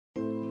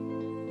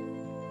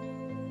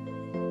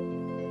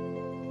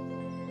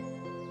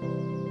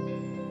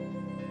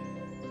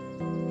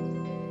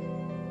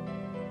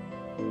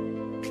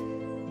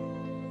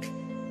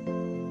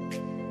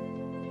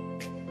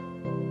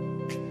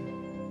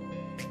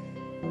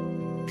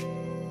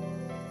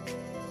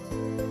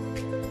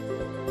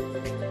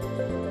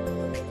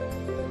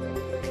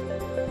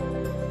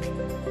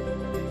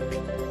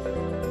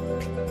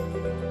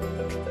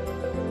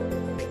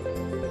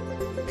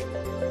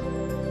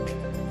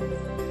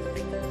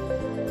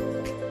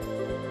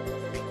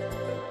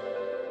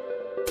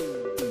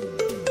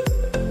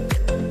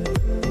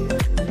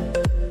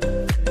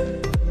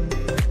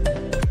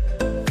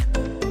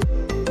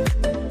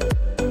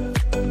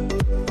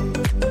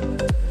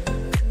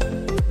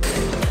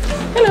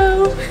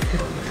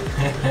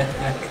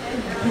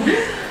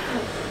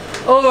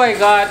Oh my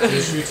god.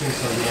 We're shooting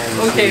for the end.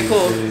 Okay,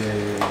 cool.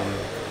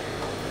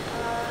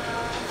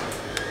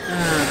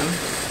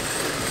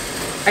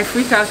 I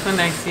freak out when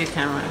I see a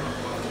camera.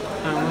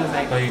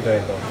 Like, how are you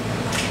going though?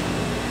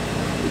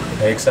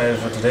 Are you excited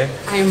for today?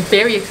 I am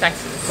very excited.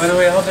 By the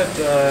way, how did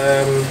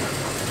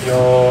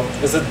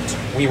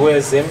we were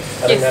Zim? I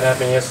think that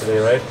happened yesterday,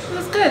 right? It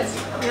was good,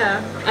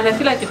 yeah. And I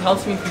feel like it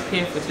helps me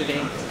prepare for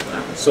today.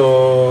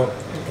 So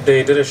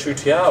they did a shoot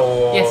here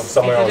or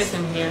somewhere else? Yes, they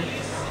did it in here.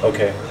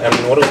 Okay, and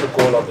what was the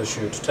goal of the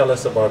shoot? Tell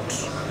us about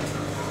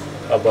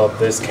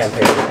this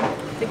campaign.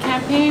 The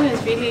campaign is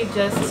really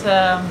just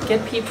to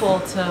get people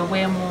to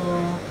wear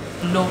more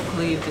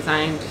locally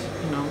designed,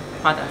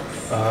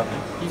 products.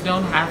 You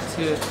don't have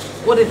to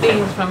order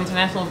things from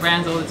international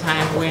brands all the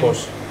time when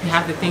you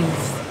have the things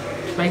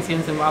right here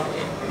in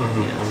Zimbabwe.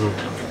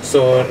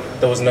 So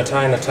there was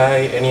Natai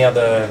Natai. Any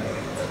other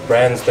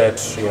brands that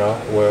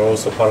were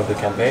also part of the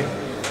campaign?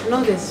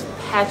 No, there's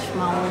Patch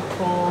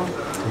Maoko.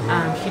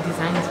 She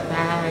designs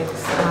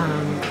bags.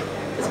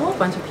 There's a whole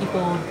bunch of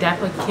people.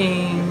 Dapper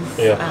Kings.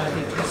 They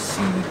do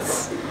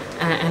suits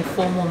and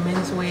formal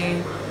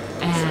menswear,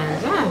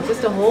 and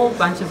just a whole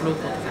bunch of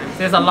local designs.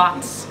 There's a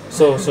lot.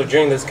 So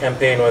during this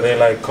campaign, were they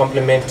like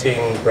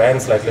complementing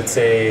brands, like let's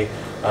say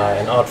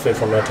an outfit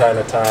from Natai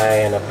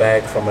Natai and a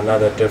bag from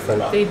another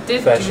different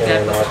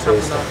fashion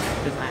artist?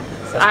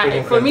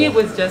 For me, it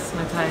was just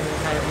Natai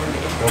Natai only.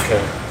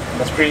 Okay,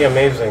 that's pretty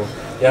amazing.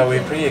 Yeah,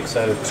 we're pretty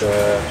excited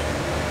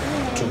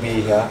to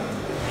be here.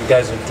 You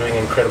guys are doing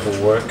incredible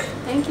work.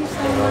 Thank you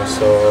so much.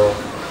 So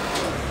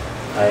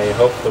I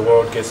hope the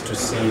world gets to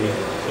see,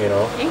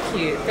 Thank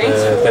you.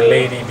 The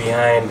lady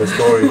behind the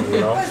story,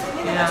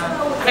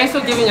 Yeah. Thanks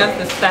for giving us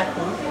this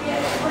platform.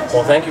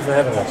 Well, thank you for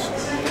having us.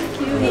 Thank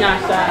you,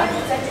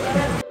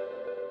 Nyasha.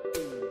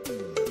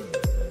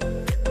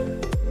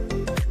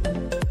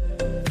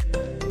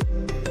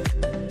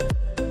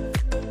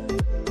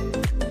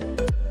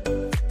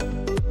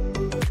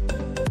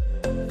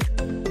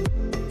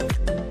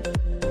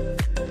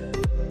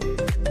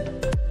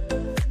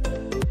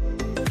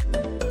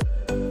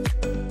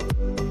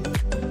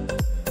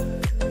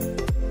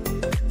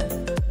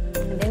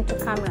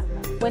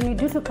 When you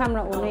do to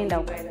camera,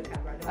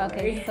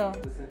 okay, so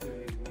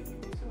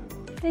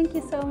thank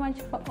you so much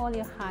for all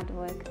your hard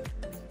work.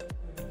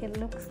 It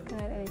looks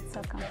good and it's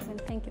so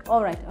confident. Thank you.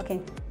 All right,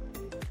 okay.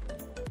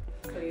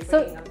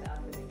 So,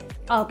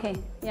 okay,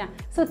 yeah.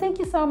 So thank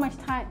you so much,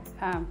 I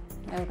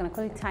was gonna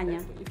call it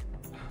Tanya.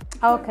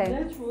 Okay.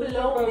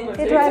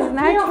 It was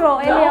natural.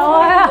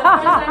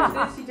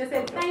 She just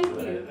said thank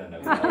you.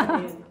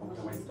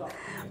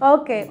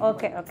 Okay.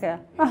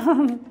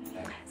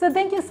 So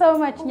thank you so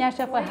much,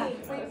 Nyasha, for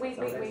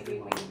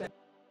wait.